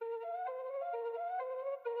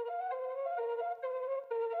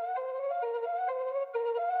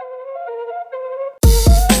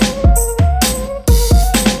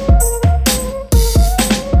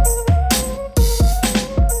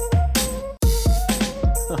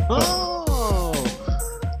Oh,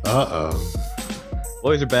 Uh-oh.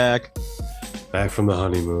 boys are back. Back from the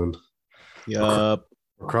honeymoon. Yup.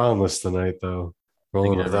 We're cronless tonight, though.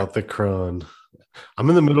 Rolling Together. without the cron. I'm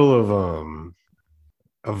in the middle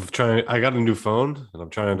of trying. I got a new phone, and I'm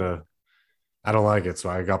trying to. I don't like it, so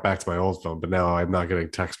I got back to my old phone. But now I'm not getting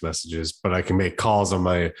text messages, but I can make calls on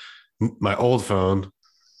my old phone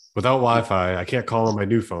without Wi-Fi. I can't call on my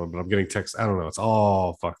new phone, but I'm getting text. I don't know. It's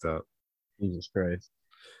all fucked up. Jesus Christ.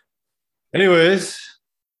 Anyways,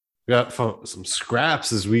 we got some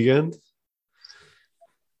scraps this weekend.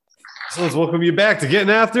 So let's welcome you back to Getting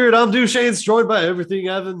After It. I'm Duchesne's joined by Everything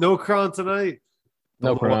Evan. No Cron tonight.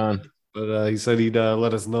 No Don't know why, Quran. but he said he'd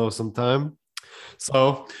let us know sometime.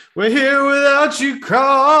 So we're here without you,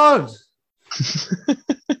 Cron.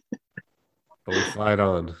 But we fight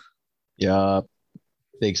on. Yup.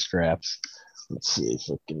 Big scraps. Let's see.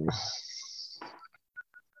 Fucking.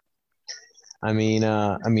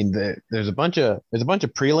 There's a bunch of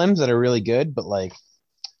prelims that are really good, but like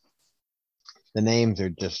the names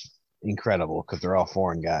are just incredible because they're all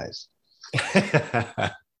foreign guys.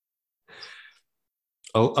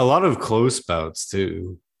 a lot of close bouts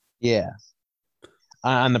too. Yeah.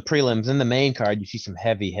 On the prelims, in the main card, you see some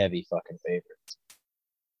heavy fucking favorites.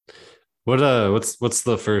 What's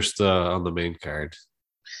the first on the main card?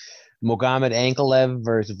 Mohamed Ankalev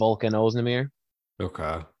versus Volkan Ozdemir.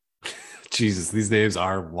 Okay. Jesus, these names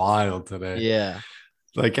are wild today. Yeah.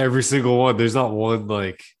 Like every single one. There's not one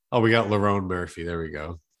like, oh, we got Lerone Murphy. There we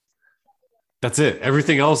go. That's it.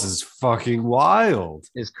 Everything else is fucking wild.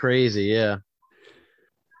 It's crazy, yeah.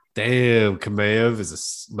 Damn, Kamaev is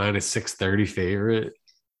a minus 630 favorite.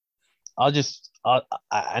 I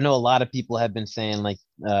know a lot of people have been saying like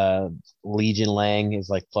Legion Lang is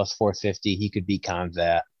like plus 450. He could beat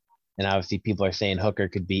Khamzat. And obviously people are saying Hooker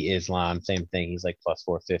could beat Islam. Same thing. He's like plus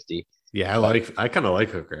 450. Yeah, I kind of like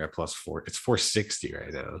Hooker at plus 4. It's 460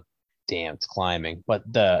 right now. Damn, it's climbing. But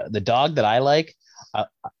the dog that I like,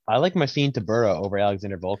 I like Marcin Tybura over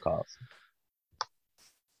Alexander Volkov.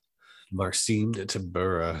 Marcin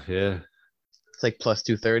Tybura, yeah. It's like plus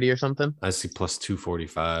 230 or something. I see plus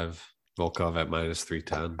 245. Volkov at minus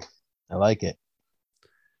 310. I like it.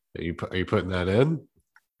 Are you putting that in?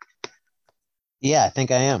 Yeah, I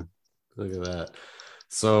think I am. Look at that.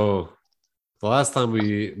 So the last time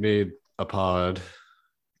we made a pod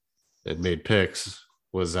and made picks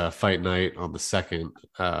was fight night on the second,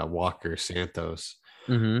 Walker Santos.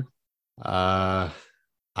 Mm-hmm.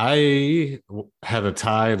 I had a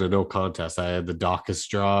tie and a no contest. I had the Dawkins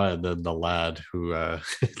draw and then the lad who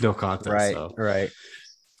no contest. Right, so. right.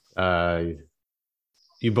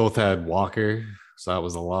 You both had Walker, so that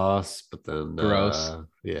was a loss. But then, Gross.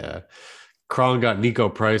 Yeah, Kron got Nico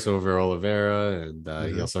Price over Oliveira, and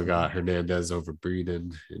Mm-hmm. he also got Hernandez over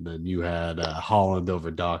Breeden, and then you had Holland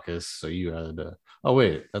over Dawkins. So you had. Oh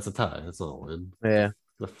wait, that's a tie. That's not a win. Yeah. Get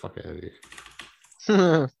the fuck out of here.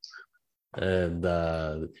 And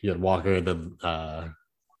you had Walker, and then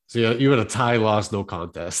so you had a tie, loss, no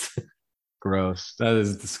contest. Gross. That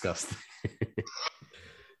is disgusting.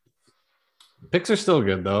 Picks are still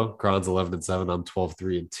good though. Kron's 11-7. I'm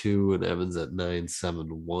 12-3-2, and Evans at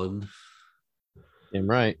 9-7-1. Damn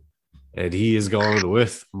right. And he is going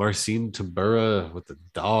with Marcin Tybura with the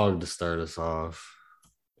dog to start us off.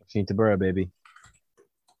 Marcin Tybura, baby.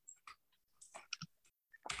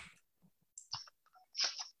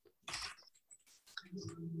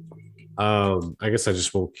 I guess I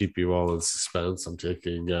just won't keep you all in suspense. I'm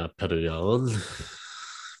taking Petr Yan.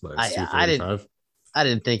 I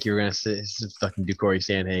didn't think you were gonna say fucking do Corey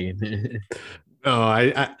Sandhagen. No,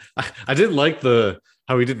 I didn't like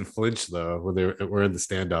how he didn't flinch though when they were in the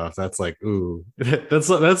standoff. That's like, ooh, that's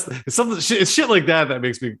it's something. It's shit like that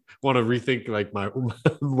makes me want to rethink like my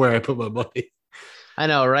where I put my money. I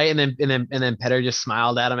know, right? And then Petr just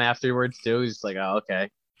smiled at him afterwards too. He's just like, oh, okay.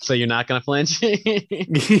 So you're not gonna flinch?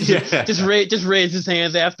 Yeah. Just raise his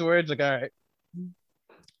hands afterwards. Like, all right.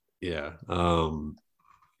 Yeah.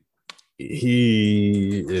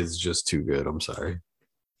 He is just too good. I'm sorry.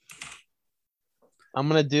 I'm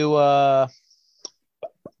gonna do all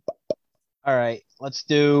right, let's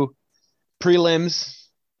do prelims.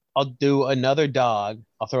 I'll do another dog.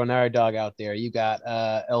 I'll throw another dog out there. You got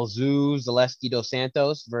Elzou Zaleski dos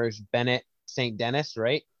Santos versus Bennett St. Dennis,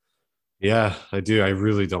 right? Yeah, I do. I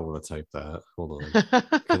really don't want to type that. Hold on.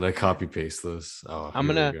 Can I copy paste this? Oh, I'm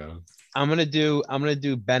gonna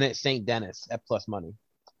do Bennett St. Dennis at plus money.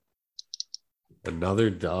 Another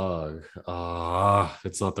dog.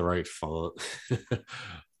 It's not the right font.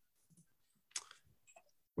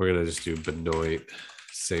 We're gonna just do Benoit.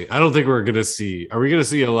 I don't think we're gonna see. Are we gonna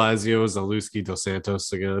see Elazio Zalewski dos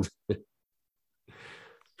Santos again?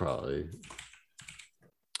 probably.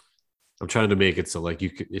 I'm trying to make it so like you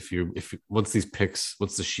could if you once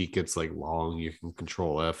the sheet gets like long, you can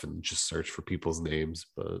control F and just search for people's names.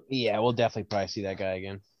 But Yeah, we'll definitely probably see that guy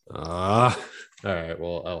again. all right.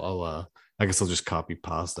 Well, I guess I'll just copy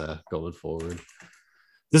pasta going forward.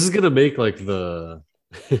 This is gonna make like the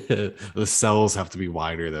the cells have to be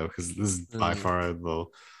wider though, because this is by far the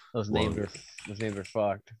those names are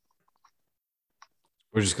fucked.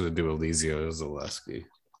 We're just gonna do Elizio Zaleski.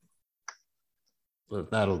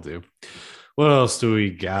 That'll do. What else do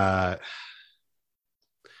we got?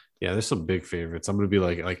 Yeah, there's some big favorites. I'm gonna be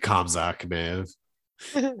like Kamzak, man.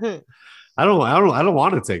 I don't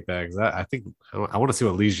want to take that because I think I want to see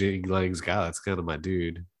what Li Jinglang's got. That's kind of my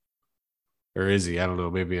dude. Or is he? I don't know.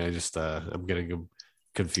 Maybe I just I'm getting him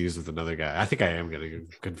confused with another guy. I think I am getting him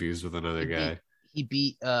confused with another guy. He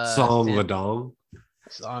beat Song Ladong.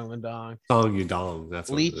 Song Ladong. Song Yudong. That's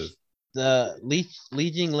what it is. The Li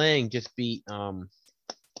Jinglang just beat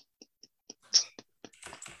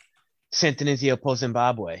Santonizio Po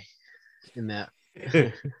Zimbabwe in that.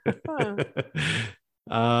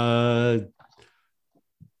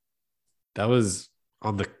 That was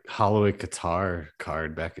on the Holloway Qatar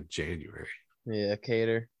card back in January. Yeah,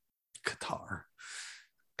 Qatar.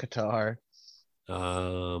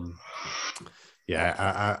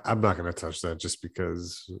 Yeah, I'm not gonna touch that just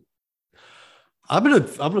because I'm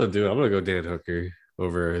gonna go Dan Hooker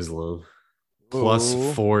over Islam plus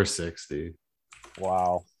 460.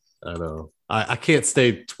 Wow. I know. I can't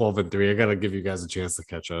stay 12-3. I gotta give you guys a chance to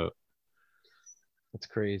catch up. That's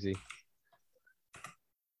crazy.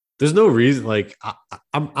 There's no reason. Like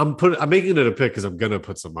I'm making it a pick because I'm gonna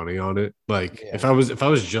put some money on it. Like if I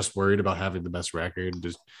was just worried about having the best record,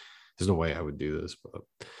 there's no way I would do this. But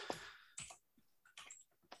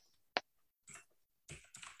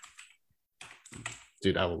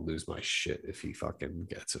dude, I will lose my shit if he fucking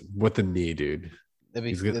gets it with the knee, dude. That'd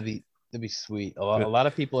be sweet. A lot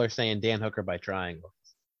of people are saying Dan Hooker by triangle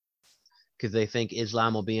because they think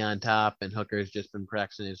Islam will be on top and Hooker's just been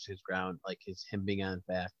practicing his ground, like him being on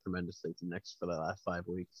back tremendously for the last 5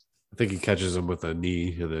 weeks. I think he catches him with a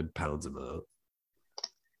knee and then pounds him out.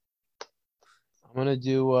 I'm gonna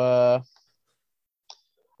do a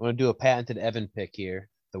patented Evan pick here.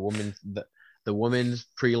 The women's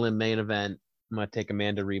prelim main event. I'm gonna take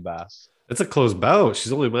Amanda Ribas. It's a close bout.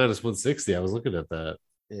 She's only minus 160. I was looking at that.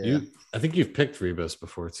 Yeah. I think you've picked Ribas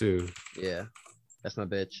before too. Yeah, that's my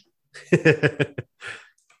bitch.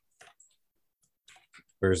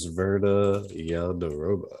 Versus Verna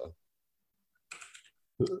Yandoroba.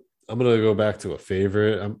 I'm gonna go back to a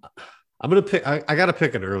favorite. I'm gonna pick. I gotta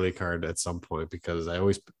pick an early card at some point because I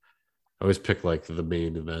always pick like the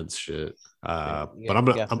main events shit. But I'm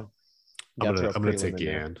gonna take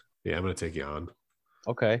Yan. Yeah, I'm gonna take Yan.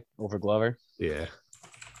 Okay, over Glover. Yeah,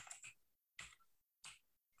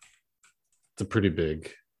 it's a pretty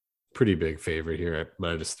big favorite here at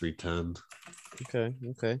minus 310.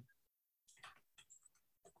 Okay.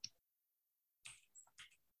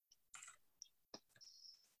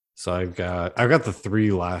 So I've got the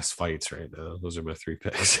 3 last fights right now. Those are my 3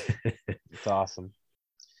 picks. It's awesome.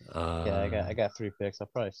 Yeah, I got 3 picks. I'll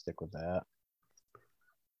probably stick with that.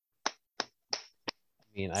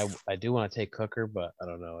 I mean, I do want to take Hooker, but I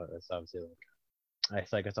don't know. It's obviously I feel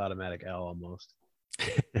like it's automatic L almost.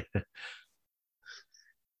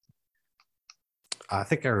 I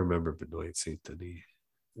think I remember Benoit Saint Denis.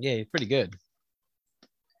 Yeah, he's pretty good.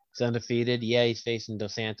 He's undefeated. Yeah, he's facing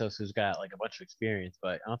Dos Santos, who's got like a bunch of experience,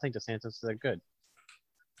 but I don't think Dos Santos is that good.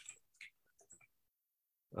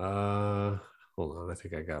 Hold on. I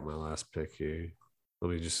think I got my last pick here.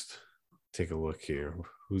 Let me just take a look here.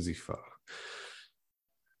 Who's he fought?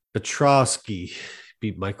 Petrosky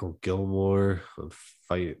beat Michael Gilmore on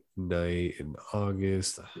fight night in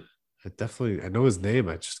August. I know his name.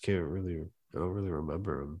 I just I don't really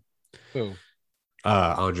remember him. Who?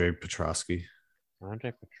 Andre Petrosky.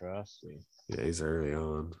 Andre Petrosky. Yeah, he's early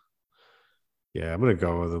on. Yeah, I'm gonna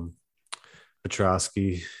go with him.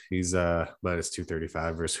 Petrosky. He's minus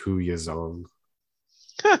 235 versus Hu Yazong.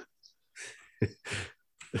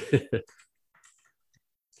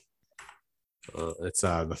 It's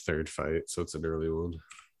the 3rd fight, so it's an early one.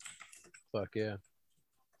 Fuck yeah.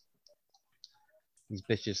 These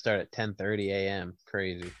bitches start at 10:30 a.m.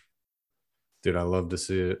 Crazy. Dude, I love to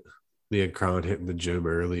see it. Me and Crown hitting the gym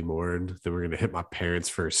early morning. Then we're gonna hit my parents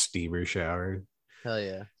for a steamer shower. Hell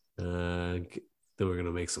yeah. Then we're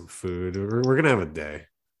gonna make some food. We're gonna have a day.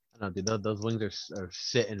 I don't know, dude. Those wings are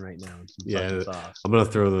sitting right now. Yeah, I'm gonna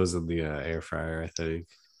throw those in the air fryer. I think.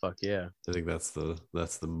 Fuck yeah. I think that's the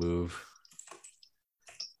move.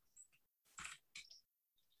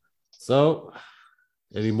 So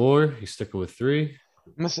Any more? You sticking with 3?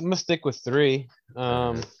 I'm gonna stick with 3.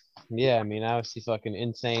 All right. Yeah, I mean, obviously, fucking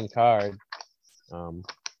insane card. Um,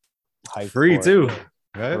 Hyped Free for it. too.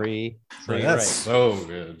 Yeah. Right? Free. So Man, you're that's right. so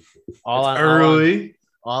good. All It's on, all on, early.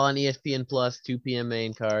 all on ESPN Plus. 2 p.m.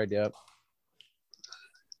 main card. Yep.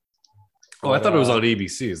 Oh, I But thought it was on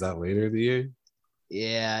ABC. Is that later in the year?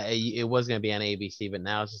 yeah, it was gonna be on ABC, but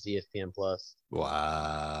now it's just ESPN Plus.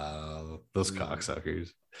 Wow. Those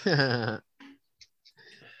cocksuckers.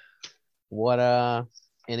 What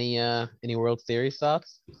any World Series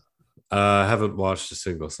thoughts? I haven't watched a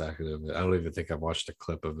single second of it. I don't even think I've watched a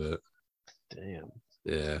clip of it. Damn.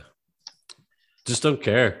 Yeah. Just don't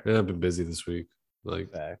care. Yeah, I've been busy this week.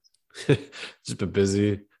 Like, Fact. just been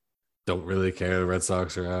busy. Don't really care. The Red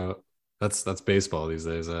Sox are out. That's baseball these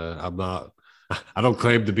days. I'm not. I don't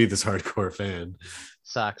claim to be this hardcore fan.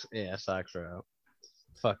 Sox, yeah, Sox are out.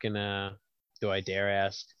 Fucking do I dare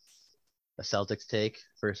ask a Celtics take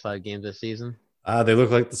first 5 games of the season? They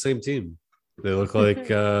look like the same team. They look like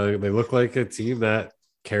a team that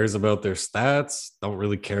cares about their stats. Don't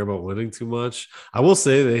really care about winning too much. I will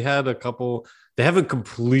say they had a couple. They haven't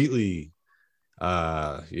completely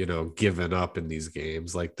given up in these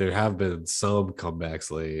games. Like there have been some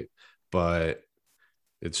comebacks late, but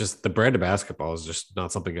it's just the brand of basketball is just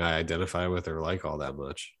not something I identify with or like all that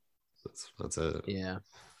much. That's it. Yeah,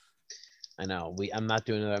 I know. I'm not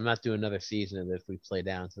doing another season of if we play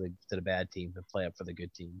down to the bad teams and play up for the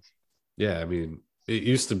good teams. Yeah, I mean, it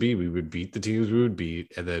used to be we would beat the teams we would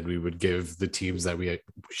beat, and then we would give the teams that we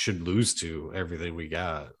should lose to everything we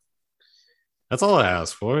got. That's all I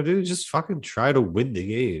ask for, dude. Just fucking try to win the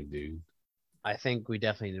game, dude. I think we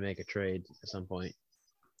definitely need to make a trade at some point.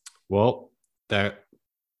 Well, that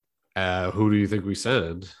who do you think we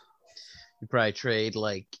send? We probably trade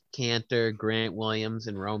like Cantor, Grant Williams,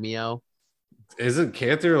 and Romeo. Isn't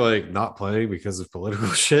Cantor like not playing because of political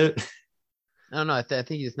shit? I don't know. I think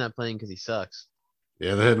he's not playing because he sucks.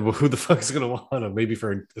 Yeah, then who the fuck is gonna want him? Maybe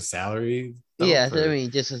for a salary? Yeah, Or, I mean,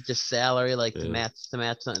 just salary, like yeah. to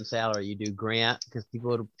match something salary. You do Grant because people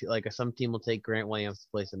would, like some team will take Grant Williams to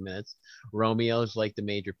play some minutes. Romeo's like the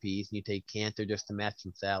major piece, and you take Cantor just to match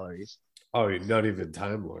some salaries. Oh, not even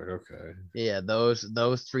Time Lord. Okay. Yeah, those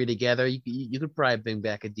 3 together, you could probably bring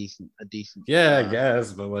back a decent. Yeah, I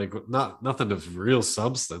guess, but like nothing of real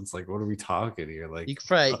substance. Like, what are we talking here? Like, you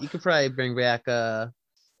could probably bring back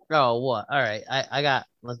Oh, what? All right. I got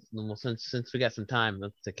well, since we got some time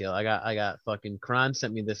to kill. I got fucking Kron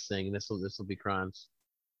sent me this thing, and this will be Kron's.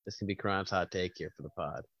 This can be Kron's hot take here for the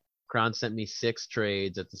pod. Kron sent me 6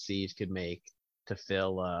 trades that the Seas could make to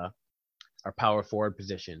fill our power forward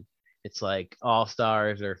position. It's like all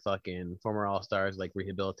stars or fucking former all stars, like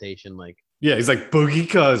rehabilitation, like yeah, he's like Boogie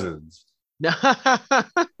Cousins. no,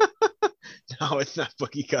 no, it's not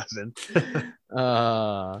Boogie Cousins.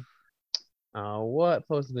 What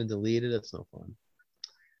post has been deleted? It's no fun.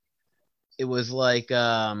 It was like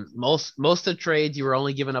most of the trades you were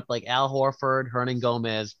only giving up like Al Horford, Hernan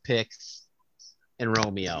Gomez, picks, and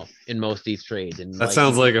Romeo in most of these trades. And that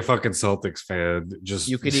sounds like a fucking Celtics fan. Just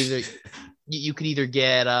you could either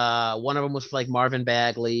get one of them was for like Marvin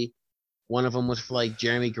Bagley, one of them was for like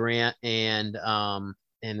Jeremy Grant and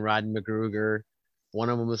Rodney McGruger, one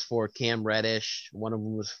of them was for Cam Reddish, one of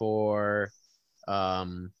them was for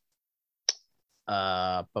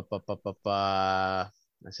I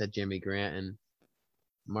said Jimmy Grant and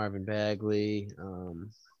Marvin Bagley.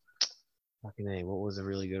 Fucking name. What was a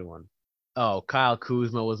really good one? Oh, Kyle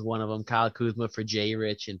Kuzma was one of them. Kyle Kuzma for Jay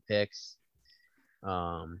Rich and picks.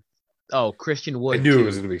 Christian Wood. I knew it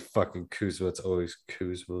was gonna be fucking Kuzma. It's always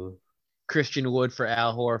Kuzma. Christian Wood for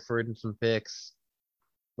Al Horford and some picks.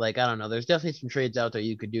 Like, I don't know. There's definitely some trades out there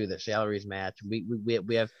you could do that salaries match. We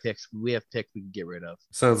have picks. We have picks we can get rid of.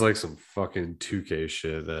 Sounds like some fucking 2K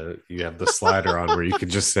shit that you have the slider on where you can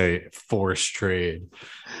just say force trade.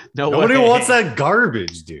 Nobody wants that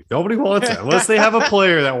garbage, dude. Nobody wants it unless they have a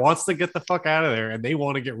player that wants to get the fuck out of there and they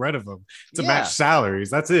want to get rid of them to match salaries.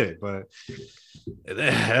 That's it. But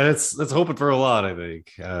that's hoping for a lot, I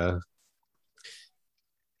think.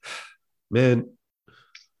 Man.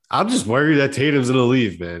 I'm just worried that Tatum's gonna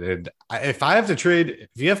leave, man. And if you have to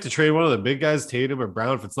trade one of the big guys, Tatum or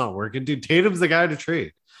Brown, if it's not working, dude, Tatum's the guy to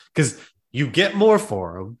trade because you get more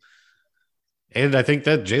for him. And I think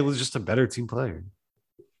that Jalen's just a better team player.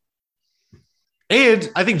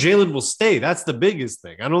 And I think Jalen will stay. That's the biggest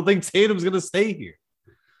thing. I don't think Tatum's gonna stay here.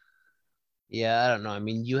 Yeah, I don't know. I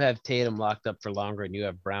mean, you have Tatum locked up for longer, and you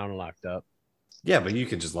have Brown locked up. Yeah, but you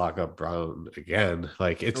can just lock up Brown again.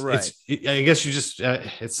 Like I guess you just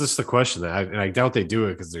it's just the question that I doubt they do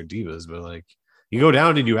it because they're divas. But like you go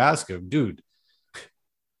down and you ask him, dude,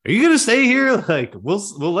 Are you gonna stay here? Like,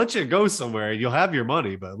 we'll let you go somewhere. You'll have your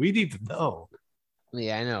money, but we need to know.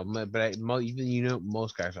 Yeah, I know, but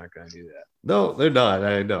most guys aren't going to do that. No, they're not.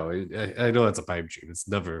 I know. I know it's a pipe dream. It's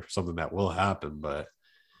never something that will happen, but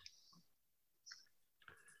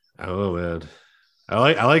I don't know, man. I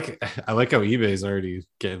like how eBay's already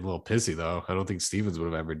getting a little pissy though. I don't think Stevens would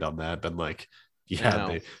have ever done that. Been like, I yeah,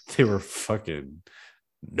 know. they were fucking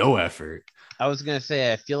no effort. I was gonna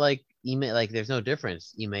say I feel like Ime like there's no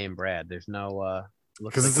difference. Ime and Brad. There's no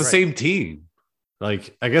looks Because like it's the you're right. same team.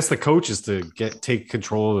 Like, I guess the coach is to take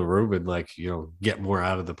control of the room and like, get more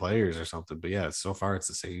out of the players or something. But yeah, so far it's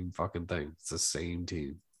the same fucking thing. It's the same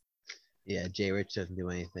team. Yeah, Jay Rich doesn't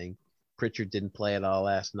do anything. Pritchard didn't play at all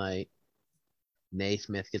last night.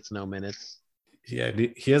 Naismith gets no minutes. Yeah,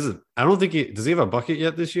 he hasn't. I don't think he does. He have a bucket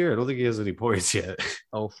yet this year? I don't think he has any points yet.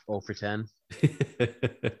 Oh for 10.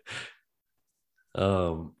 It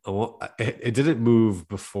didn't move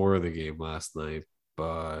before the game last night,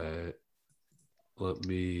 but I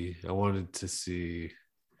wanted to see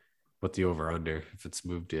what the over under, if it's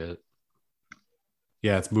moved yet.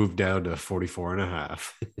 Yeah, it's moved down to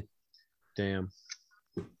 44.5. Damn.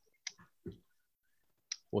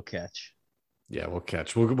 We'll catch. Yeah, we'll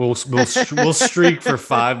catch. We'll streak for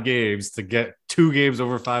 5 games to get 2 games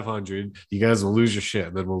over 500. You guys will lose your shit,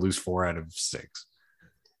 and then we'll lose 4 out of 6.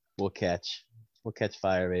 We'll catch. We'll catch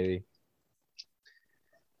fire, baby.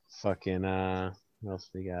 Fucking what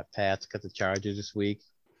else we got? Pats got the Chargers this week.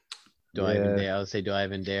 Do I even dare? I would say, do I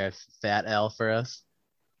even dare fat L for us?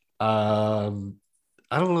 I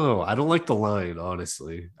don't know. I don't like the line,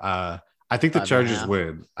 honestly. I think the 5.5. Chargers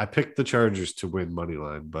win. I picked the Chargers to win money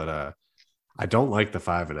line, but I don't like the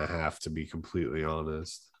 5.5, to be completely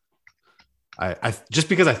honest. I just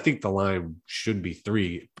because I think the line should be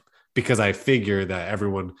 3, because I figure that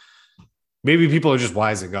maybe people are just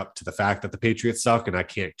wising up to the fact that the Patriots suck and I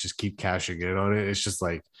can't just keep cashing in on it. It's just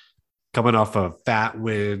like coming off a fat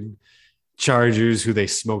win, Chargers, who they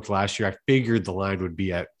smoked last year. I figured the line would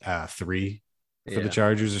be at 3 for the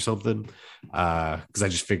Chargers or something, because I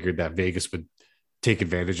just figured that Vegas would take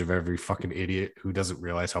advantage of every fucking idiot who doesn't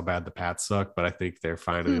realize how bad the Pats suck. But I think they're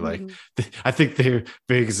finally I think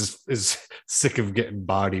Vegas is sick of getting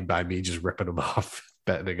bodied by me just ripping them off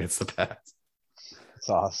betting against the Pats. It's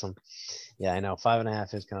awesome. Yeah, I know.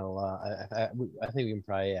 5.5 is kind of a lot. I think we can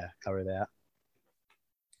probably cover that.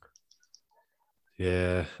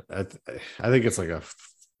 Yeah, I think it's like a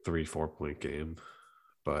 3-4 point game,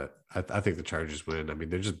 but I think the Chargers win. I mean,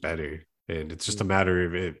 they're just better, and it's just a matter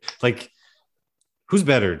of it. Like, who's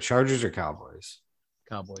better, Chargers or Cowboys?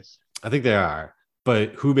 Cowboys. I think they are,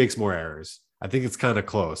 but who makes more errors? I think it's kind of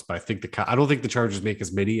close, but I don't think the Chargers make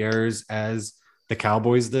as many errors as the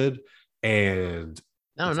Cowboys did, and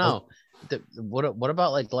I don't know. What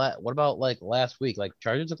about last week? Like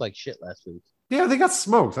Chargers looked like shit last week. Yeah, they got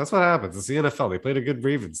smoked. That's what happens. It's the NFL. They played a good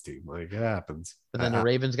Ravens team. Like, it happens. But then the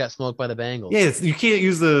Ravens got smoked by the Bengals. Yeah, you can't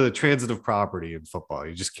use the transitive property in football.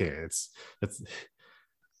 You just can't. It's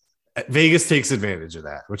Vegas takes advantage of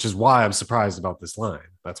that, which is why I'm surprised about this line.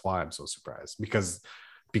 That's why I'm so surprised because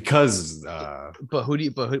but who do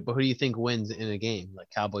you think wins in a game like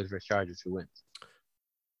Cowboys versus Chargers? Who wins?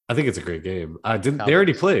 I think it's a great game. They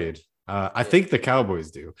already played. I think the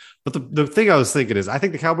Cowboys do. But the thing I was thinking is I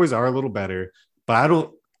think the Cowboys are a little better, but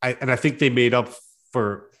I think they made up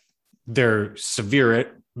for their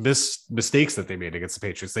severe mistakes that they made against the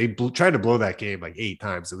Patriots. They tried to blow that game like 8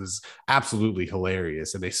 times. It was absolutely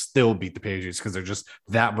hilarious, and they still beat the Patriots because they're just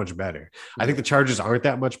that much better. I think the Chargers aren't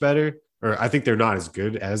that much better, or I think they're not as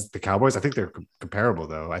good as the Cowboys. I think they're comparable,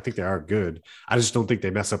 though. I think they are good. I just don't think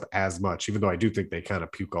they mess up as much, even though I do think they kind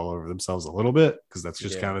of puke all over themselves a little bit because that's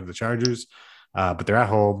just kind of the Chargers. But they're at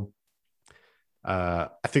home. I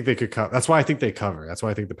think they could cover. That's why I think they cover. That's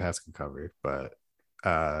why I think the Pats can cover. But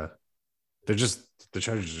the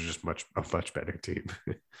Chargers are just a much better team.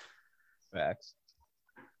 Facts.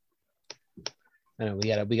 I know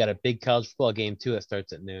we got a big college football game too. It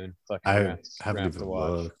starts at noon. I haven't even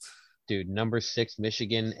looked. Dude, number 6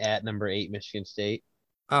 Michigan at number 8 Michigan State.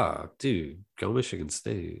 Oh, dude, go Michigan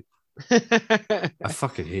State. I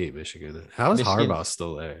fucking hate Michigan. How is Harbaugh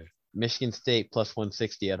still there? Michigan State plus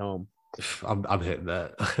 160 at home. I'm hitting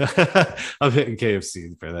that. I'm hitting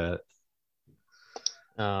KFC for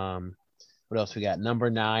that. What else we got? Number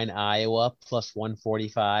 9 Iowa plus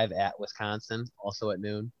 145 at Wisconsin, also at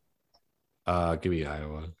noon. Give me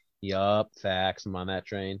Iowa. Yup, facts. I'm on that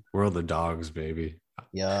train. We're on the dogs, baby.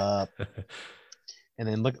 Yup. And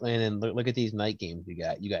then look at these night games you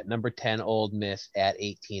got. You got number 10 Ole Miss at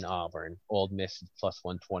 18 Auburn. Ole Miss plus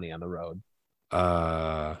 120 on the road.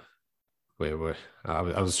 Wait. I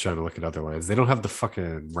was trying to look at other lines. They don't have the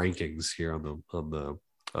fucking rankings here on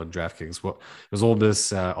DraftKings. What it was Ole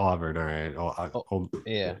Miss, Auburn. All right.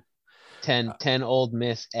 Yeah. Yeah. 10 Old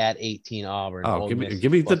Miss at 18 Auburn. Oh, Old Miss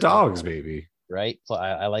give me the plus dogs, 100, baby. right? So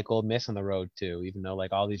I like Old Miss on the road too, even though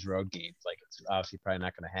like all these road games, like it's obviously probably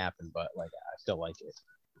not going to happen, but like I still like it.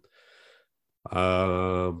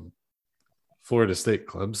 Um, Florida State,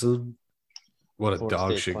 Clemson. What a Florida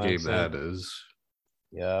dog State, shit game Clemson. that is.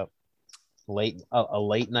 Yep. A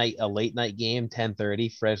late night game,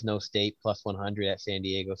 10:30. Fresno State plus 100 at San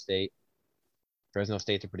Diego State. Fresno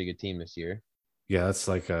State's a pretty good team this year. Yeah, that's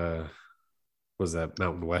like was that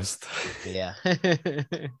Mountain West? Yeah.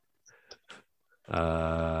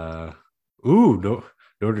 uh, ooh, no,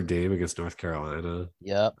 Notre Dame against North Carolina.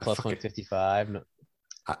 Yep. I Plus fucking 155. No,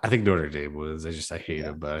 I think Notre Dame wins. I hate yeah.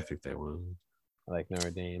 them, but I think they won. I like Notre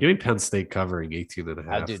Dame. Give me Penn State covering 18 and a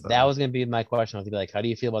half, Dude, that though. was gonna be my question. I was gonna be like, how do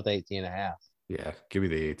you feel about the 18 and a half? Yeah, give me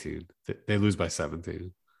the 18. They lose by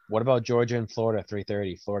 17. What about Georgia and Florida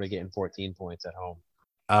 3:30? Florida getting 14 points at home.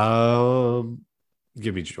 Um,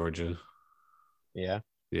 give me Georgia. Yeah.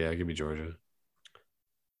 Yeah, give me Georgia.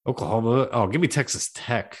 Oklahoma. Oh, give me Texas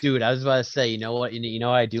Tech. Dude, I was about to say, you know what? You know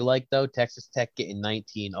what I do like though? Texas Tech getting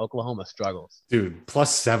 19. Oklahoma struggles. Dude,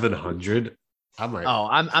 plus 700. I might. Oh,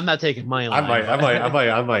 I'm not taking money I line. might, I might, I But might,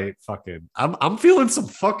 I might fucking. I'm feeling some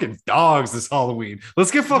fucking dogs this Halloween. Let's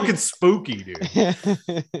get fucking spooky, dude.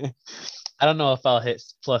 I don't know if I'll hit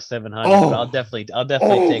plus 700, but Oh, I'll definitely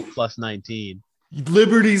oh, take plus 19.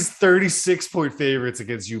 Liberty's 36-point favorites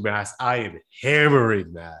against UMass. I am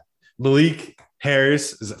hammering that. Malik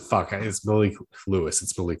Harris is it? Fuck. It's Malik Lewis.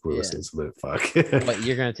 It's Malik Lewis, Yeah. isn't it? Fuck. What,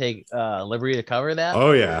 you're gonna take Liberty to cover that?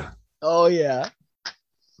 Oh yeah. Oh yeah.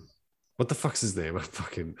 What the fuck's his name? I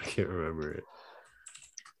can't remember it.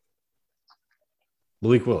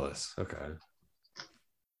 Malik Willis. Okay.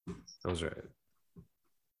 I was right.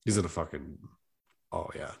 He's in a fucking. Oh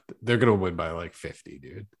yeah, they're gonna win by like 50,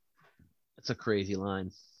 dude. That's a crazy line.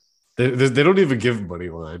 They don't even give money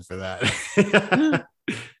line for that.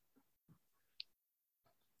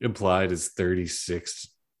 Implied is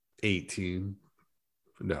 36-18.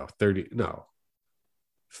 No, 30. No,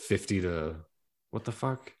 50 to what the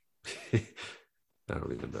fuck? I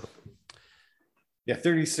don't even know. Yeah,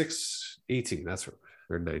 36-18. That's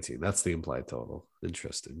or 19. That's the implied total.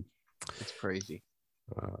 Interesting. It's crazy.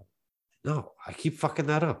 No, I keep fucking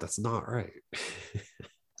that up. That's not right.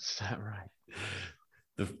 Is that right?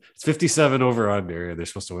 It's 57 over under, and they're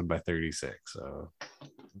supposed to win by 36. So,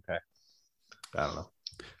 okay. I don't know.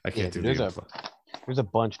 I can't do there's a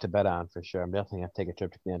bunch to bet on for sure. I'm definitely gonna take a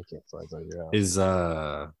trip to Connecticut before I go to your house. Is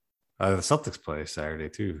the Celtics play Saturday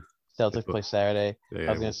too? Celtics play Saturday. Yeah,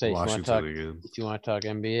 I was gonna say, Washington if you want to talk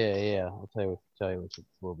NBA, yeah, I'll tell you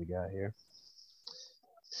what we got here.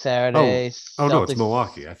 Saturday. Oh no, it's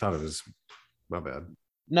Milwaukee. I thought it was my bad.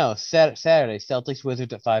 No, Saturday. Celtics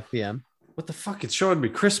Wizards at 5 p.m. What the fuck? It's showing me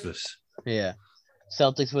Christmas. Yeah,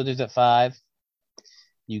 Celtics Wizards at 5.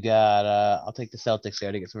 You got. I'll take the Celtics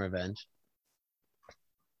there to get some revenge.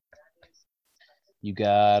 You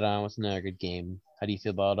got. What's another good game? How do you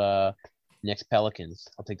feel about Knicks Pelicans?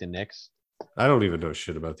 I'll take the Knicks. I don't even know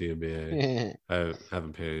shit about the NBA. I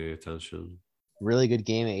haven't paid any attention. Really good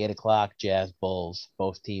game at 8:00. Jazz Bulls.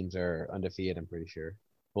 Both teams are undefeated. I'm pretty sure.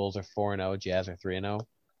 Bulls are 4-0. Jazz are 3-0.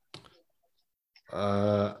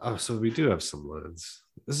 So we do have some lines.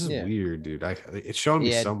 This is weird, dude. It's showing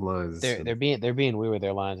me some lines. They're being weird with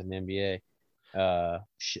their lines in the NBA.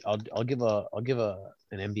 I'll give an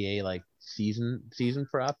NBA like season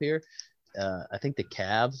prop here. I think the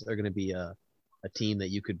Cavs are going to be a team that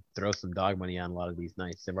you could throw some dog money on a lot of these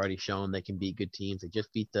nights. They've already shown they can beat good teams. They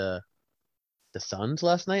just beat the Suns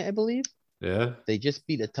last night, I believe. Yeah. They just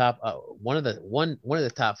beat the top one of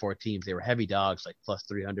the top 4 teams. They were heavy dogs, like plus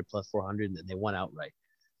 300, plus 400, and they won outright.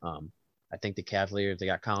 I think the Cavaliers, they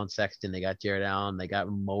got Colin Sexton, they got Jared Allen, they got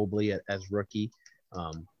Mobley as rookie.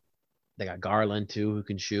 They got Garland too, who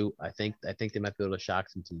can shoot. I think they might be able to shock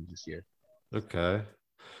some teams this year. Okay.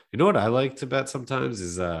 You know what I like to bet sometimes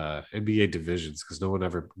is NBA divisions, because no one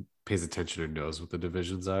ever pays attention or knows what the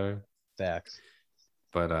divisions are. Facts.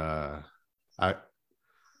 But I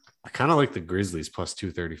kind of like the Grizzlies plus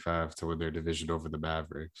 235 to win their division over the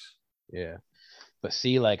Mavericks. Yeah. But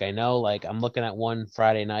see, like I know, like I'm looking at one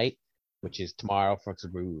Friday night, which is tomorrow for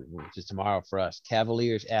us.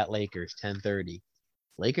 Cavaliers at Lakers, 10:30.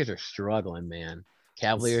 Lakers are struggling, man.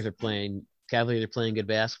 Cavaliers are playing good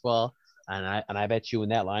basketball, and I bet you when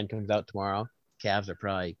that line comes out tomorrow, Cavs are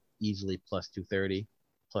probably easily plus 230,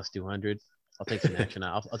 plus 200. I'll take some action.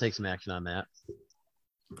 I'll take some action on that.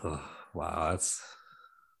 Oh, wow,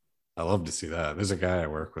 I love to see that. There's a guy I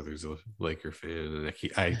work with who's a Laker fan, and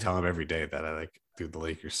I tell him every day that I like, dude, the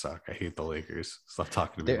Lakers suck. I hate the Lakers. Stop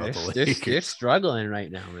talking to me about the They're Lakers. struggling right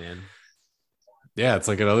now, man. Yeah, it's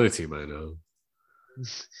like another team I know.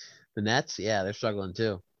 The Nets, yeah, they're struggling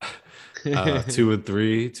too.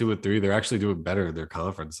 2-3. They're actually doing better in their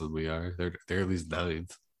conference than we are. They're at least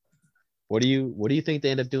ninth. What do you think they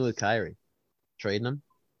end up doing with Kyrie? Trading him?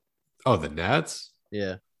 Oh, the Nets?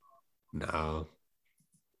 Yeah. No,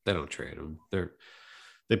 they don't trade him. They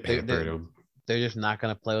They're pampered they're, him. they're just not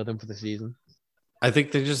gonna play with him for the season. I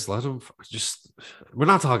think they just let him. Just we're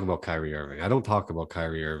not talking about Kyrie Irving. I don't talk about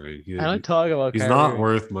Kyrie Irving. I don't talk about He's Kyrie not Irving.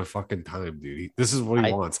 worth my fucking time, dude. This is what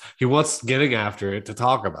he I wants. He wants getting after it to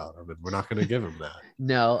talk about him, and we're not going to give him that.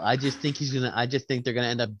 No, I just think he's gonna. I just think they're gonna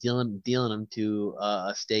end up dealing him to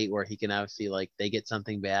a state where he can obviously like they get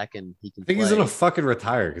something back and he can I think play. he's gonna fucking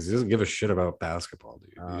retire because he doesn't give a shit about basketball,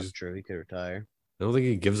 dude. That's true. He could retire. I don't think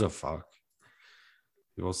he gives a fuck.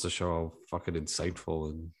 He wants to show how fucking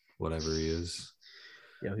insightful and whatever he is.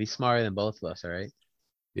 Yo, he's smarter than both of us. All right.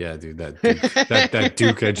 Yeah, dude. That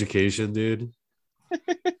Duke education, dude.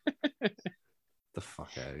 The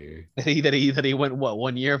fuck out of here. that he went what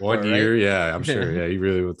 1 year for? 1 year, right? yeah, I'm sure. Yeah, he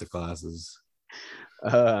really went to classes.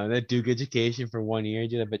 That Duke education for 1 year,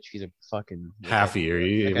 dude. I bet you he's a fucking Half a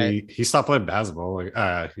year. He stopped playing basketball.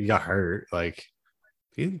 Like, he got hurt. Like,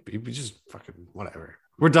 he just fucking whatever.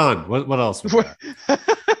 We're done. What else? We're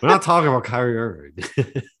not talking about Kyrie Irving.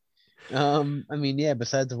 I mean, yeah.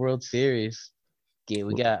 Besides the World Series,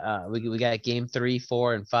 we got game 3,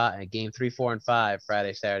 4, and 5. Game 3, 4, and 5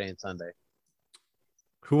 Friday, Saturday, and Sunday.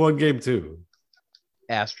 Who won game 2?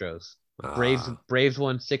 Astros. Braves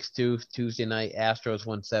won 6-2 Tuesday night. Astros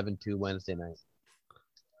won 7-2 Wednesday night.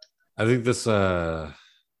 I think it's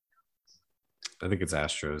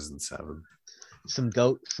Astros in 7. Some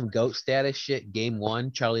goat status shit. Game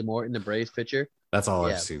 1, Charlie Morton, the Braves pitcher. That's all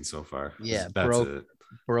I've seen so far. Yeah, That's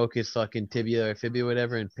broke his fucking tibia or fibia, or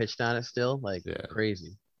whatever, and pitched on it still. Like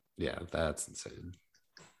crazy. Yeah, that's insane.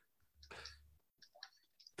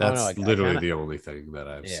 That's literally the only thing that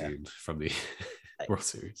I've seen from the World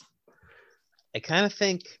Series. I kind of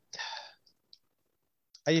think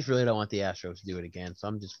I just really don't want the Astros to do it again, so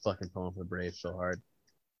I'm just fucking pulling for the Braves so hard.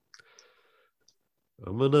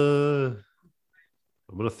 I'm gonna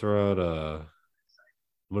throw out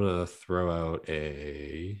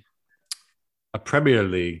a Premier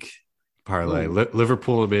League parlay,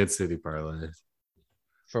 Liverpool and Man City parlay.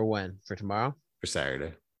 For when? For tomorrow? For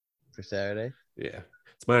Saturday. For Saturday? Yeah.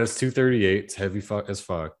 It's minus 238. It's heavy as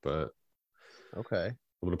fuck, but okay.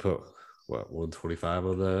 I'm gonna put 125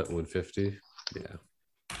 on that, 150. Yeah.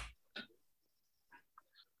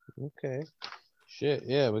 Okay. Shit.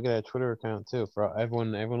 Yeah, we got a Twitter account too. For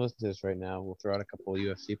everyone listening to this right now, we'll throw out a couple of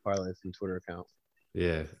UFC parlays from Twitter account.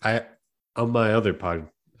 Yeah. On my other pod,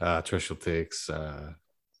 Trishul Takes, I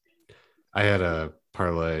had a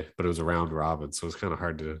parlay, but it was a round robin, so it was kind of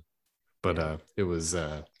hard to. But it was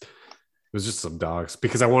just some dogs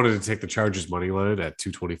because I wanted to take the Chargers money line at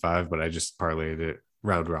 225, but I just parlayed it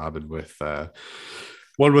round robin with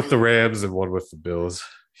one with the Rams and one with the Bills,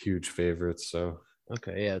 huge favorites. So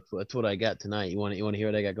okay, yeah, that's what I got tonight. You want to hear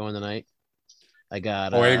what I got going tonight? I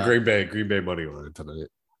got and Green Bay money line tonight.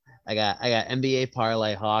 I got NBA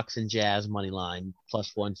parlay, Hawks and Jazz money line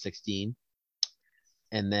plus 116.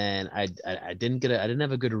 And then I didn't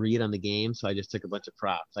have a good read on the game, so I just took a bunch of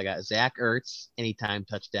props. I got Zach Ertz anytime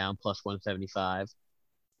touchdown plus 175.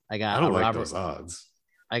 I don't like those odds.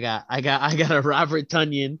 I got a Robert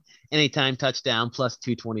Tonyan anytime touchdown plus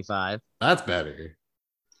 225. That's better.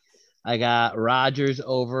 I got Rodgers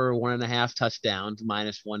over 1.5 touchdowns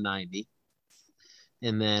minus 190.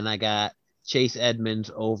 And then I got Chase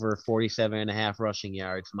Edmonds over 47.5 rushing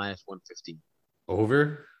yards minus 115.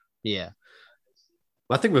 Over? Yeah.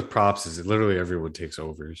 My thing with props is literally everyone takes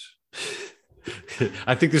overs.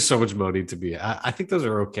 I think there's so much money to be. I think those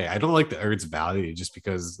are okay. I don't like the Ertz value just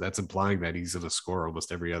because that's implying that he's going to score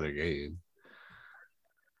almost every other game.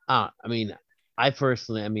 I mean, I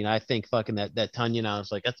think fucking that Tonyan, I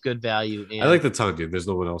was like, that's good value. And, I like the Tonyan. There's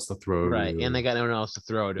no one else to throw right, to. And they got no one else to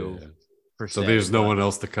throw to. Yeah. So there's no one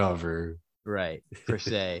else to cover. Right, per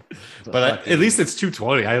se. But at least it's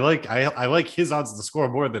 220. I like his odds to score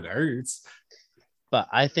more than Ertz. But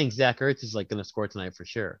I think Zach Ertz is like going to score tonight for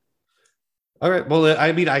sure. All right. Well,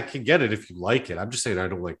 I mean, I can get it if you like it. I'm just saying I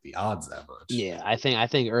don't like the odds that much. Yeah, I think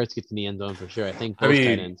Ertz gets in the end zone for sure. I think both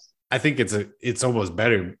tight ends. I think it's almost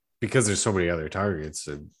better because there's so many other targets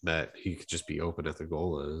and that he could just be open at the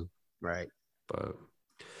goal line. Right. But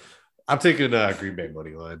I'm taking Green Bay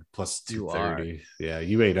money line plus 230. Yeah,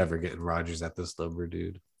 you ain't ever getting Rodgers at this number,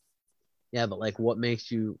 dude. Yeah, but like, what makes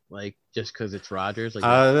you like just because it's Rodgers? Like,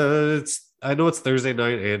 It's I know it's Thursday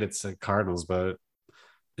night and it's Cardinals, but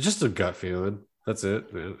it's just a gut feeling. That's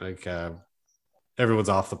it. Like everyone's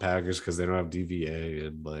off the Packers because they don't have DVA,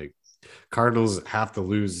 and like Cardinals have to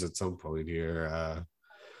lose at some point here.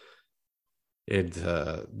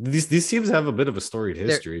 These teams have a bit of a storied they're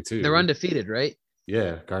history they're too. undefeated, right?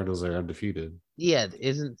 Yeah, Cardinals are undefeated. Yeah,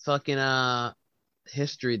 isn't fucking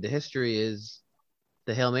history. The history is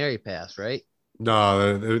the Hail Mary pass, right?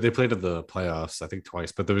 No, they played in the playoffs, I think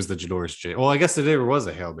twice, but there was the Janoris J. Well, I guess there was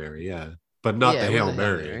a Hail Mary, yeah, but not Yeah, the it was Hail a Hail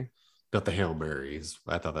Mary, Mary. not the Hail Marys.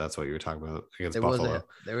 I thought that's what you were talking about against There was Buffalo.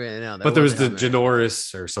 there But there was a was the Hail Mary.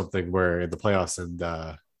 Janoris or something where in the playoffs, and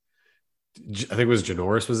I think it was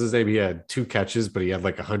Janoris was his name. He had 2 catches, but he had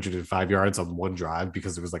like 105 yards on one drive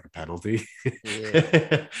because it was like a penalty.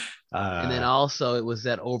 Yeah. And then uh, also it was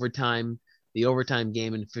that the overtime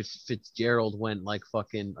game, and Fitzgerald went like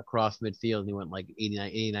fucking across midfield and he went like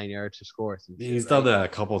 89 yards to score some shit, he's done right? that a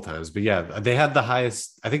couple of times, but yeah, they had the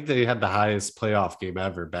highest. I think they had the highest playoff game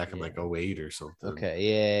ever back in Yeah. like '08 or something.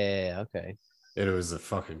 Okay. Yeah. Okay. And it was a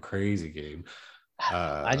fucking crazy game.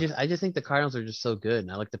 Uh, I just think the Cardinals are just so good,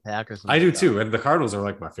 and I like the Packers. I'm I like, do oh, too, and the Cardinals are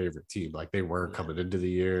like my favorite team. Like they were yeah. coming into the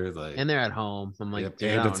year, like And they're at home. I'm like, yep,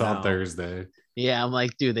 dude, I and it's don't on know. Thursday, Yeah, I'm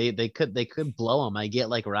like, dude, they could blow them. I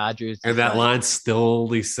get like Rodgers and is that like, line's still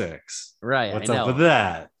only 6. right. I What's up with know.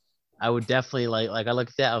 that? I would definitely like I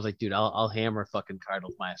looked at that. I was like, dude, I'll hammer fucking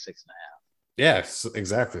Cardinals minus 6.5. Yes,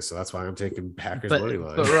 exactly. So that's why I'm taking Packers But money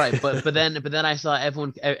line. but right, but then I saw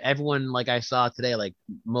everyone like I saw today, like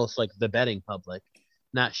most like the betting public,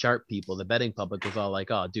 not sharp people. The betting public was all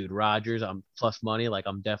like, oh, dude, Rodgers, I'm plus money. Like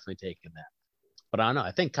I'm definitely taking that. But I don't know.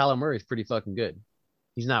 I think Kyler Murray is pretty fucking good.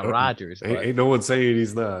 He's not Rodgers, but Ain't no one saying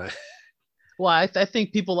he's not. well, I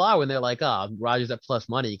think people are when they're like, oh, Rodgers at plus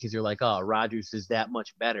money because you're like, oh, Rodgers is that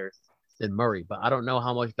much better than Murray. But I don't know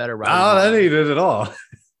how much better Rodgers Oh, is that than ain't Murray. it at all.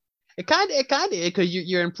 It kind of because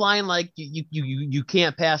you're implying like you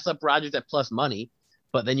can't pass up Rodgers at plus money,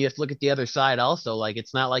 but then you have to look at the other side also. Like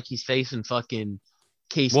it's not like he's facing fucking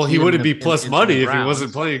Case Well, he Keenum wouldn't be plus in the money if he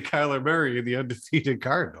wasn't Browns. playing Kyler Murray in the undefeated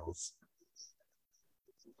Cardinals.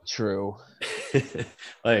 True.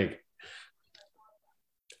 Like,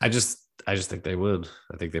 I just think they win.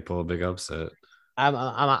 I think they pull a big upset.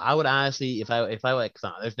 I would honestly if I like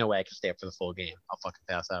there's no way I can stay up for the full game. I'll fucking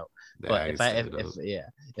pass out. Yeah, But I if I stand if up. yeah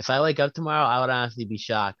if I wake up tomorrow, I would honestly be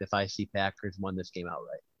shocked if I see Packers won this game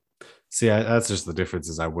outright. See, that's just the difference.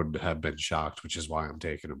 Is I wouldn't have been shocked, which is why I'm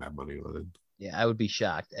taking them at money line. Yeah, I would be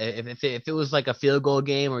shocked if it was like a field goal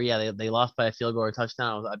game or yeah they lost by a field goal or a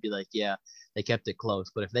touchdown. I'd be like yeah they kept it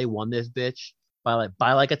close. But if they won this bitch by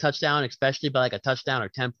like a touchdown, especially by like a touchdown or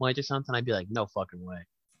 10 points or something, I'd be like no fucking way.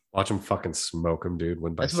 Watch them fucking smoke them, dude.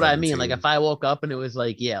 Win by That's what I mean. Like 17. if I woke up and it was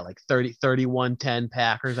like yeah like 30-31-10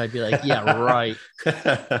 Packers, I'd be like yeah right.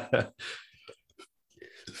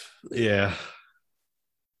 Yeah.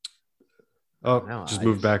 Oh, No, just I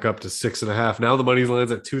moved just back up to 6.5. Now the money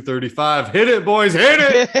lands at 235. Hit it, boys. Hit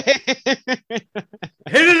it. hit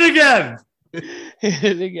Hit it again.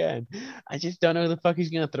 it again. I just don't know who the fuck he's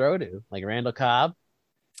gonna throw to. Like Randall Cobb.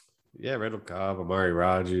 Yeah, Randall Cobb, Amari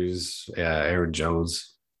Rogers. Yeah, Aaron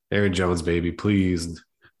Jones. Aaron Jones, baby. Please.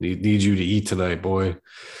 Need you to eat tonight, boy.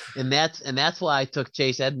 And that's why I took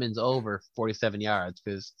Chase Edmonds over 47 yards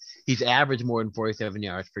because he's averaged more than 47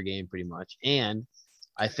 yards per game pretty much. And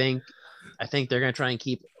I think they're gonna try and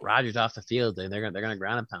keep Rodgers off the field and they're gonna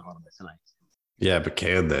ground and pound a little bit tonight. Yeah, but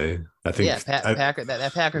can they? I think Yeah, Packer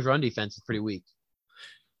that Packers run defense is pretty weak.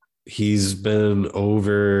 he's been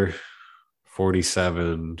over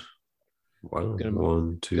 47. Wow, Good amount, one,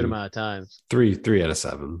 good two, amount of times. three out of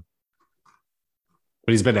 7.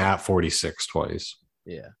 But he's been at 46 twice.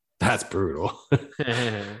 Yeah. That's brutal.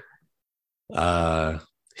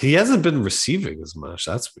 He hasn't been receiving as much.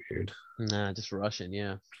 That's weird. Nah, just rushing,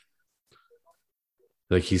 yeah.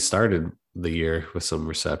 Like he started the year with some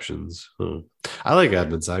receptions. I like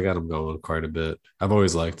Edmonds. I got him going quite a bit. I've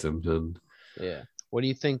always liked him. And Yeah. What do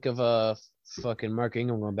you think of fucking Mark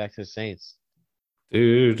Ingram going back to the Saints?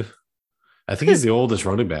 dude, I think he's the oldest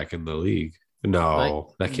running back in the league. Like,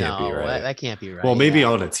 No, that can't be no, right. that can't be right. Well, maybe yeah.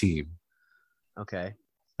 on a team. Okay.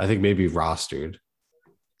 I think maybe rostered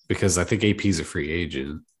because I think AP's a free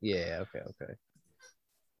agent. Yeah. Okay.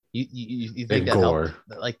 You think And that Gore.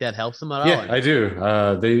 helps? Like that helps them at all? Yeah, I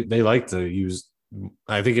do. They like to use.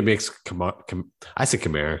 I think it makes I say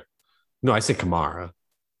Kamara. No, I say Kamara.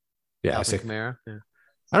 Yeah, I say Kamara. Yeah.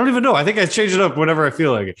 I don't even know. I think I change it up whenever I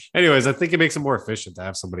feel like it. Anyways, I think it makes it more efficient to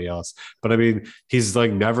have somebody else. But I mean, he's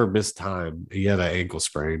like never missed time. He had an ankle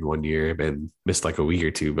sprain one year and missed like a week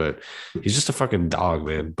or two, but he's just a fucking dog,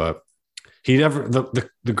 man. But He never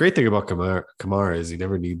the great thing about Kamara is he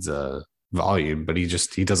never needs volume, but he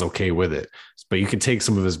does okay with it. But you can take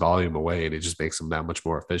some of his volume away, and it just makes him that much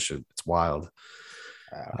more efficient. It's wild.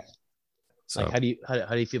 Like, So how do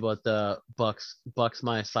you feel about the Bucks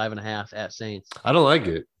minus 5.5 at Saints? I don't like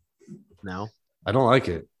it. No, I don't like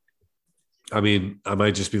it. I mean, I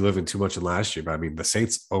might just be living too much in last year, but I mean, the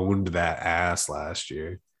Saints owned that ass last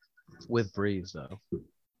year. with Breeze though.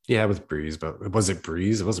 Yeah, with Breeze, but was it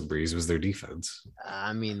Breeze? It wasn't Breeze. It was their defense.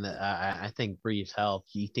 I mean, I think Breeze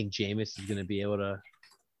helped. Do you think Jameis is going to be able to?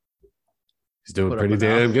 He's doing pretty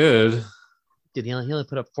damn good. Did he only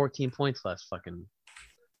put up 14 points last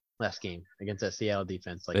game against that Seattle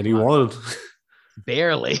defense? Like, And he won.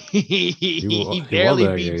 Barely. he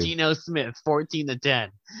barely beat Geno Smith 14-10.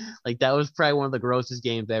 Like, that was probably one of the grossest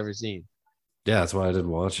games I've ever seen. Yeah, that's why I didn't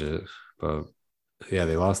watch it. But yeah,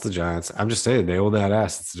 they lost the Giants. I'm just saying they own that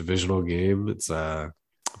ass. It's a divisional game. It's at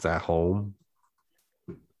home.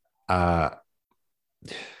 Yeah.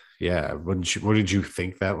 What did you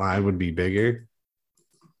think that line would be bigger?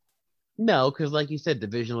 No, because like you said,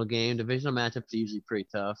 divisional matchups are usually pretty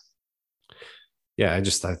tough. Yeah, I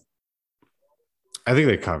think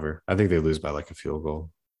they cover. I think they lose by like a field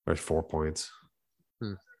goal or 4 points.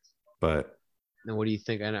 But and what do you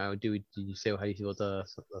think? I know. Did you say how you feel about the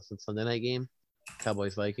Sunday night game?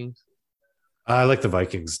 Cowboys Vikings. I like the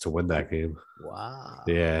Vikings to win that game. Wow.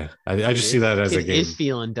 Yeah, I just see that as a game. Is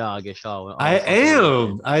feeling doggish. I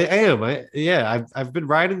am. I've been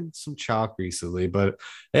riding some chalk recently, but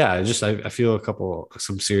yeah, I feel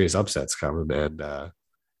some serious upsets coming, and I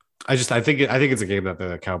think it's a game that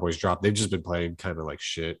the Cowboys dropped. They've just been playing kind of like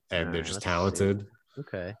shit, and they're just talented. See.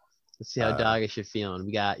 Okay, let's see how doggish you're feeling.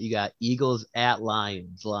 You got Eagles at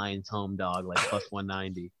Lions. Lions home dog like plus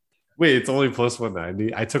 190. Wait, it's only plus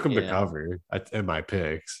 190. I took them to cover in my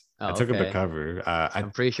picks. I took them to cover. I'm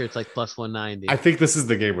pretty sure it's like plus 190. I think this is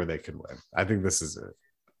the game where they could win. I think this is it.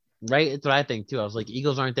 Right, it's what I think too. I was like,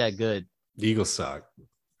 Eagles aren't that good. The Eagles suck.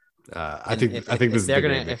 I think this is the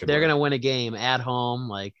game if they're gonna win a game at home,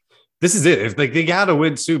 like this is it. If like they gotta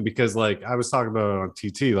win soon, because like I was talking about it on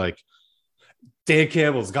TT, like Dan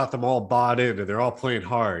Campbell's got them all bought in and they're all playing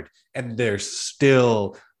hard, and they're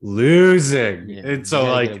still losing. And so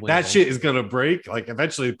like that shit is gonna break. Like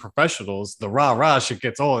eventually professionals, the rah shit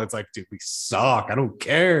gets old. It's like, dude, we suck. I don't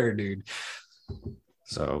care, dude.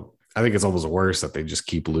 So I think it's almost worse that they just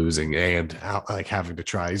keep losing and like having to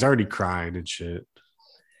try. He's already crying and shit.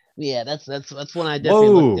 Yeah, that's when I definitely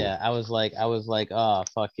looked at. I was like, oh,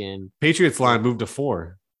 fucking Patriots line moved to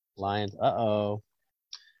 4. Lions. I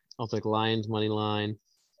was like, Lions money line.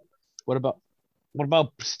 What about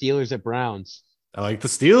Steelers at Browns? I like the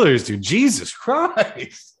Steelers, dude. Jesus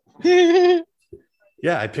Christ. Yeah,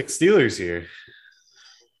 I picked Steelers here.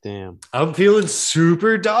 Damn. I'm feeling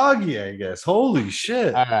super doggy, I guess. Holy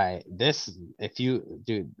shit. All right. All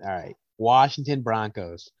right. Washington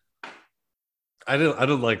Broncos. I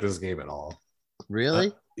don't like this game at all.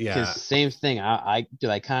 Really? Yeah. Same thing. I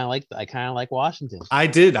kind of like Washington. I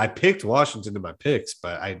did. I picked Washington in my picks,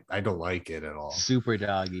 but I don't like it at all. Super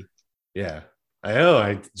doggy. Yeah. I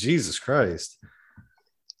know. Jesus Christ.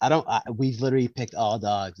 We've literally picked all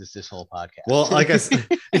dogs this whole podcast. Well, like I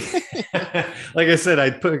said, I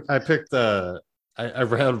picked I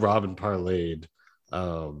round robin parlayed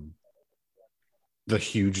the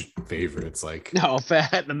huge favorites, like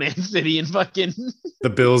the Man City and fucking the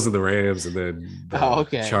Bills and the Rams, and then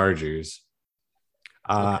the Chargers.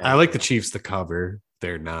 I like the Chiefs to cover.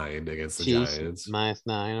 They're 9 against the Giants.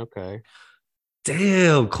 -9. Okay.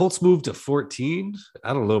 Damn, Colts moved to 14.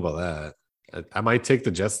 I don't know about that. I might take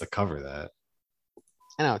the Jets to cover that.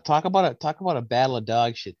 I know. Talk about a battle of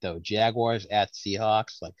dog shit though. Jaguars at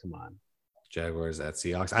Seahawks. Like, come on. Jaguars at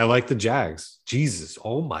Seahawks. I like the Jags. Jesus.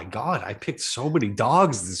 Oh my God. I picked so many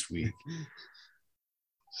dogs this week.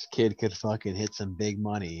 This kid could fucking hit some big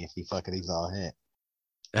money if he's all hit.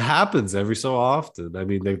 It happens every so often. I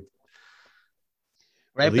mean,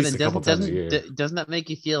 right, but then doesn't that make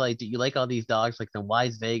you feel like, do you like all these dogs? Like, then why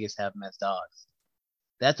is Vegas have them as dogs?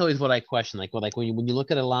 That's always what I question. Like, when you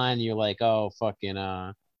look at a line, you're like, oh, fucking,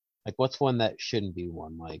 like, what's one that shouldn't be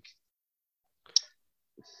one? Like,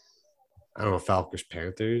 I don't know, Falcons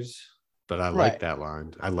Panthers, but I like that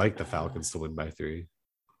line. I like the Falcons to win by 3.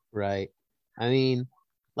 Right. I mean,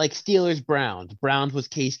 like Steelers Browns. Browns was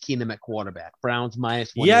Case Keenum at quarterback. Browns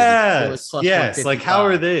 -1. Yes. Like, how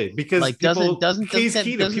are they? Because like, doesn't Case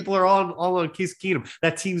Keenum? People are all on Case Keenum.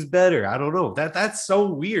 That team's better. I don't know. That's so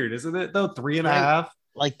weird, isn't it? Though 3.5.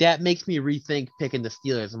 like that makes me rethink picking the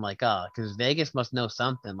Steelers. I'm like, because Vegas must know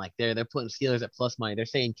something. Like they're putting Steelers at plus money. They're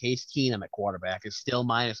saying Case Keenum at quarterback is still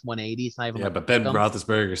minus 180. It's not even Yeah, like a but pick Ben 'em.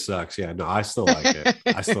 Roethlisberger sucks. Yeah, no, I still like it.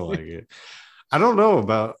 I still like it. I don't know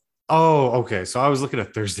about. Oh, okay. So I was looking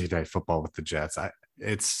at Thursday night football with the Jets.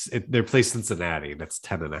 They play Cincinnati. That's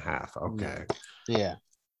 10.5. Okay. Yeah,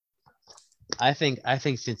 I think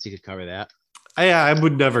Cincy could cover that. I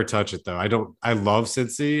would never touch it though. I love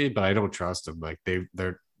Cincy, but I don't trust them. Like they've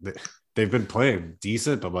been playing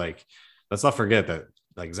decent, but like let's not forget that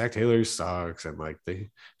like Zach Taylor sucks and like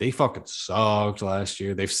they fucking sucked last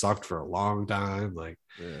year. They've sucked for a long time. Like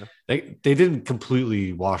Yeah. they didn't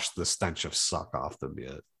completely wash the stench of suck off them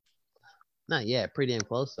yet. Not yet. Pretty damn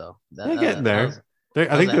close though. They're getting there. I that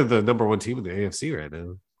was think they're a, the number one team in the AFC right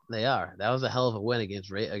now. they are. That was a hell of a win against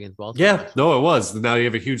Baltimore Yeah, last week. no, it was. Now you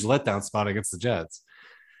have a huge letdown spot against the Jets.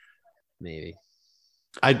 Maybe.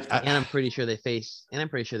 I And I'm pretty sure they face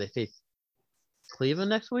Cleveland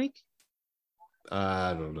next week.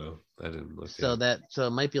 I don't know. I didn't look So at. it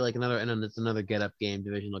might be like it's another get up game,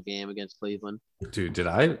 divisional game against Cleveland. Dude,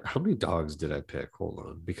 how many dogs did I pick? Hold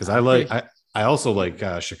on. Because I'm pretty sure, I also like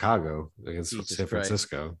Chicago against Jesus San Christ.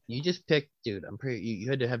 Francisco. You just picked, dude. You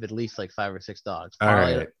had to have at least like 5 or 6 dogs. All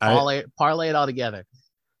right. Parlay it all together.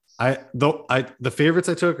 The favorites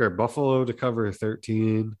I took are Buffalo to cover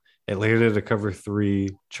 13, Atlanta to cover 3,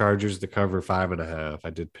 Chargers to cover 5.5. I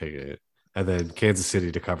did pick it. And then Kansas City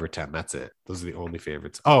to cover 10. That's it. Those are the only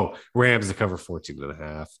favorites. Oh, Rams to cover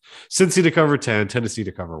 14.5. Cincy to cover 10, Tennessee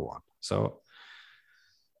to cover 1. So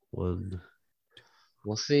 1.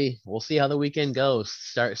 We'll see. We'll see how the weekend goes.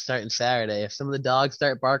 Starting Saturday. If some of the dogs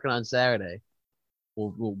start barking on Saturday,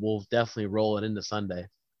 we'll definitely roll it into Sunday.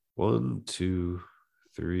 1, 2,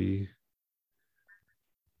 3,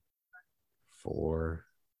 4,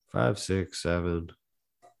 5, 6, 7,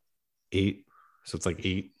 8. So it's like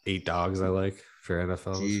eight dogs I like for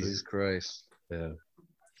NFL. Jesus Christ. Yeah.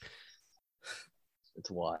 It's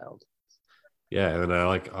wild. Yeah, and then I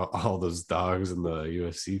like all those dogs in the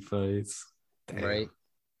UFC fights. Damn. Right.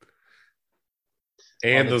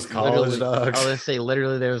 And those college dogs. I was gonna say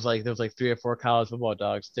literally there was like 3 or 4 college football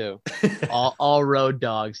dogs too. all road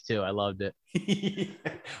dogs too. I loved it.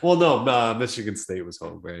 Well, no, Michigan State was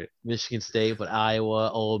home, right? Michigan State, but Iowa,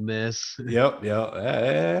 Ole Miss. Yep.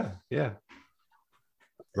 Yeah.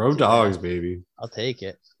 Road dogs, baby. I'll take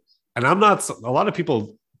it. And I'm not. A lot of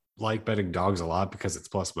people like betting dogs a lot because it's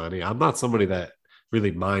plus money. I'm not somebody that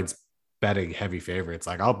really minds betting heavy favorites.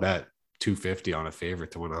 Like I'll bet 250 on a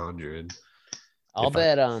favorite to win 100. I'll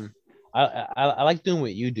bet. I like doing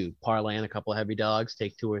what you do, parlaying a couple of heavy dogs,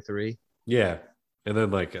 take 2 or 3. Yeah, and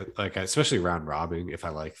then like especially round robbing. If I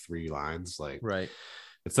like 3 lines, like right,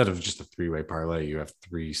 instead of just a 3-way parlay, you have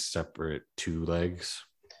 3 separate 2 legs.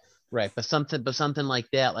 Right, but something like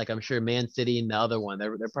that, like I'm sure Man City and the other one,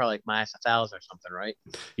 they're probably like minus 1,000 or something, right?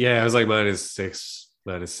 Yeah, it was like -6,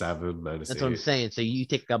 -7, -8. That's what I'm saying. So you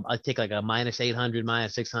I take like a -800,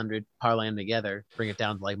 -600, parlay them together, bring it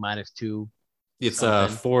down to like -2. It's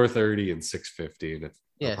 430 and 650, and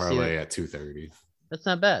a parlay at 230. That's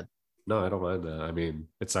not bad. No, I don't mind that. I mean,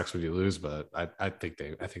 it sucks when you lose, but I think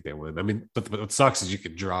they win. I mean, but what sucks is you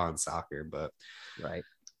can draw in soccer, but right.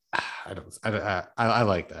 I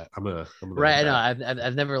like that. I'm gonna right. I know.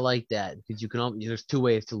 I've never liked that because you can only there's 2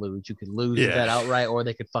 ways to lose. You can lose the bet outright, or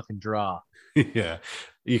they could fucking draw. Yeah,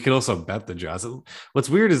 you can also bet the draws. What's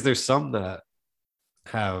weird is there's some that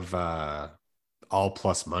have all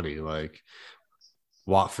plus money, like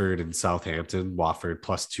Watford and Southampton. Watford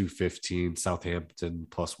plus 215, Southampton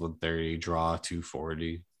plus 130, draw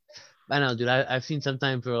 240. I know, dude. I've seen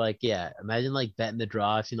sometimes where like, yeah, imagine like betting the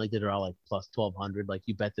draw. I've seen like the draw like plus 1,200. Like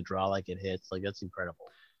you bet the draw like it hits. Like that's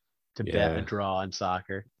incredible to bet a draw in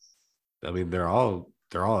soccer. I mean, they're all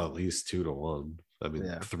at least 2 to 1. I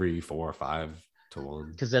mean, 3, 4, 5 to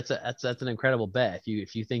 1. Because that's an incredible bet.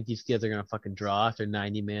 If you think these kids are gonna fucking draw after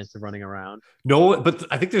 90 minutes of running around. No, but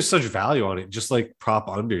I think there's such value on it, just like prop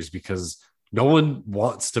unders, because no one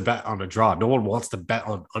wants to bet on a draw. No one wants to bet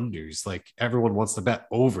on unders. Like everyone wants to bet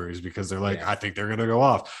overs because they're like, I think they're gonna go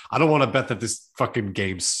off. I don't want to bet that this fucking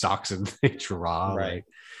game sucks and they draw. Right.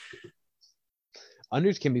 Like,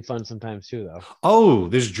 unders can be fun sometimes too, though. Oh,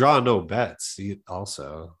 there's draw no bets.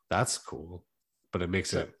 Also, that's cool, but it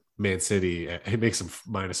makes it Man City. It makes them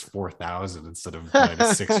 -4,000 instead of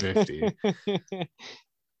 -650.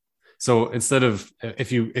 So instead of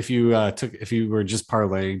if you were just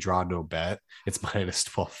parlaying draw no bet, it's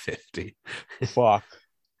 -1,250. Fuck.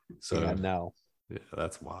 So yeah, no. Yeah,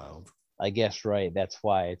 that's wild. I guess right. That's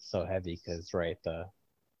why it's so heavy because the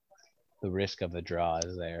risk of the draw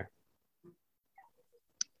is there.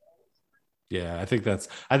 Yeah, I think that's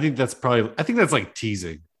like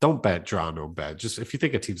teasing. Don't bet, draw, no bet. Just if you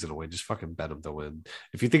think a team's gonna win, just fucking bet them to win.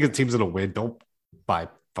 If you think a team's gonna win, don't buy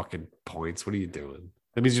fucking points. What are you doing?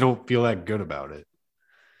 That means you don't feel that good about it.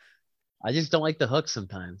 I just don't like the hook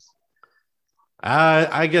sometimes.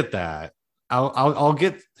 I get that. I'll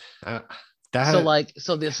get that. So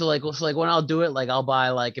when I'll do it, like I'll buy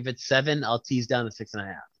like if it's 7, I'll tease down to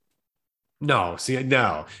 6.5. No, see,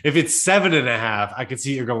 no. If it's 7.5, I could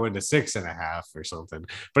see you're going to 6.5 or something.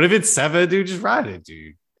 But if it's 7, dude, just ride it,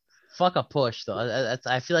 dude. Fuck a push though.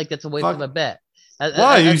 I feel like that's a waste of a bet.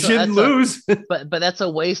 Why? You shouldn't lose. But that's a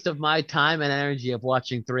waste of my time and energy of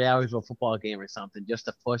watching 3 hours of a football game or something just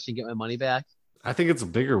to push and get my money back. I think it's a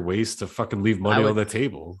bigger waste to fucking leave money on the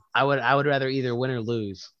table. I would rather either win or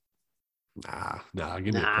lose. Nah,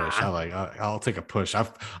 give me a push. I'll take a push.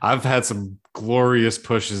 I've had some glorious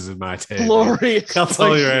pushes in my day. Glorious. I'll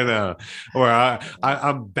tell you right now. Where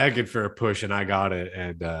I'm begging for a push and I got it.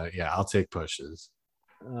 And yeah, I'll take pushes.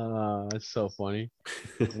 That's so funny.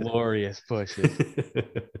 Glorious pushes.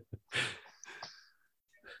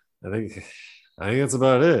 I think that's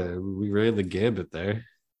about it. We ran the gambit there.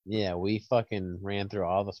 Yeah, we fucking ran through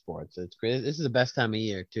all the sports. It's great. This is the best time of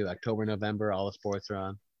year too. October, November, all the sports are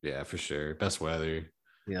on. Yeah, for sure. Best weather.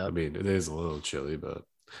 Yeah. I mean, it is a little chilly, but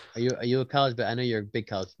are you a college? I know you're a big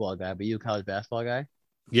college football guy, but you a college basketball guy?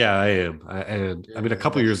 yeah, I am. I mean, a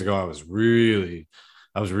couple years ago, I was really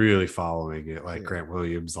following it, like Grant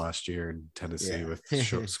Williams last year in Tennessee with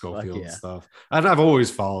Schofield and stuff. And I've always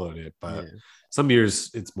followed it, but some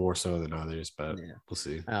years it's more so than others. But we'll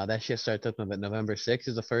see. That shit starts up November 6th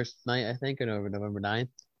is the first night, I think, and over November 9th.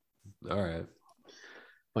 All right.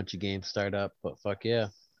 Bunch of games start up, but fuck yeah.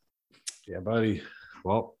 Yeah, buddy.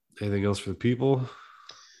 Well, anything else for the people?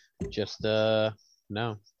 Just no.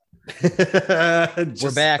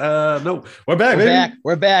 We're back. No, we're back, baby.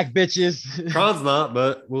 We're back, bitches. Kron's not,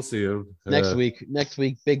 but we'll see him next week. Next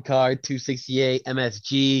week, big card, 268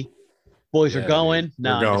 MSG. Boys are going.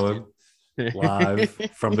 We're going live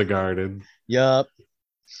from the Garden. Yup.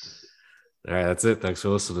 All right, that's it. Thanks for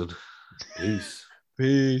listening. Peace.